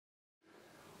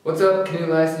What's up, Canoe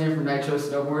Lyson here from Nitro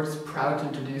Snowboards, proud to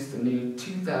introduce the new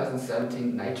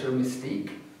 2017 Nitro Mystique.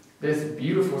 This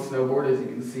beautiful snowboard, as you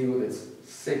can see with its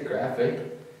sick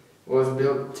graphic, was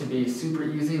built to be super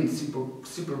easy and super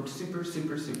playful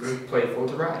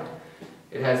to ride.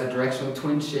 It has a directional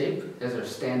twin shape as our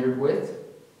standard width.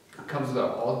 It comes with an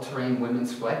all-terrain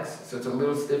women's flex, so it's a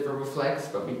little stiffer of a flex,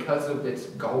 but because of its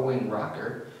Gullwing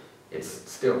Rocker, it's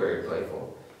still very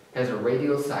playful. It has a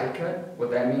Radial Sidecut.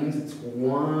 What that means, it's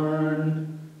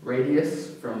one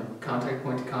radius from contact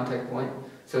point to contact point,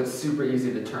 so it's super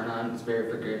easy to turn on. It's very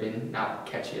forgiving, not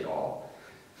catchy at all.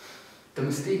 The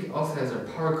Mystique also has our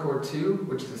Powercore II,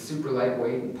 which is a super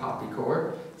lightweight and poppy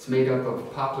core. It's made up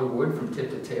of poplar wood from tip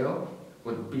to tail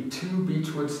with two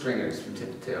beechwood stringers from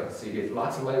tip to tail, so you get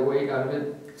lots of lightweight out of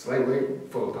it. It's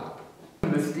lightweight, full of pop. The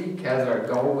Mystique has our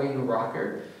Gullwing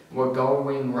Rocker. What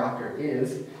Gullwing Rocker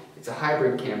is, it's a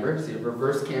hybrid camber, so you have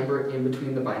reverse camber in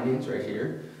between the bindings right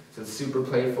here. So it's super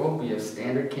playful. We have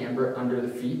standard camber under the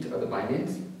feet of the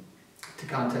bindings to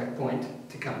contact point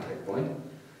to contact point.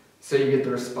 So you get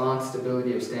the response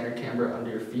stability of standard camber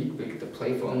under your feet, but you get the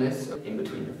playfulness in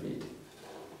between your feet.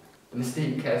 The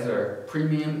Mystique has our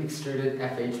premium Extruded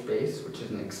FH base, which is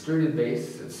an extruded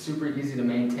base. It's super easy to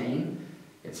maintain.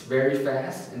 It's very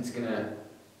fast, and it's going to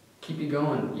keep you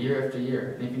going year after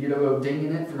year. And if you get a little ding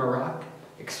in it from a rock,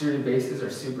 extruded bases are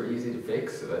super easy to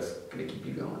fix, so that's going to keep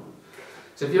you going.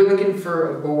 So if you're looking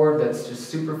for a board that's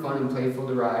just super fun and playful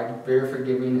to ride, very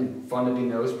forgiving and fun to do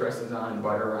nose presses on and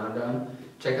butter around on,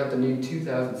 check out the new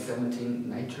 2017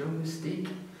 Nitro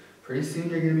Mystique. Pretty soon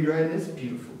you're going to be riding this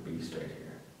beautiful beast right here.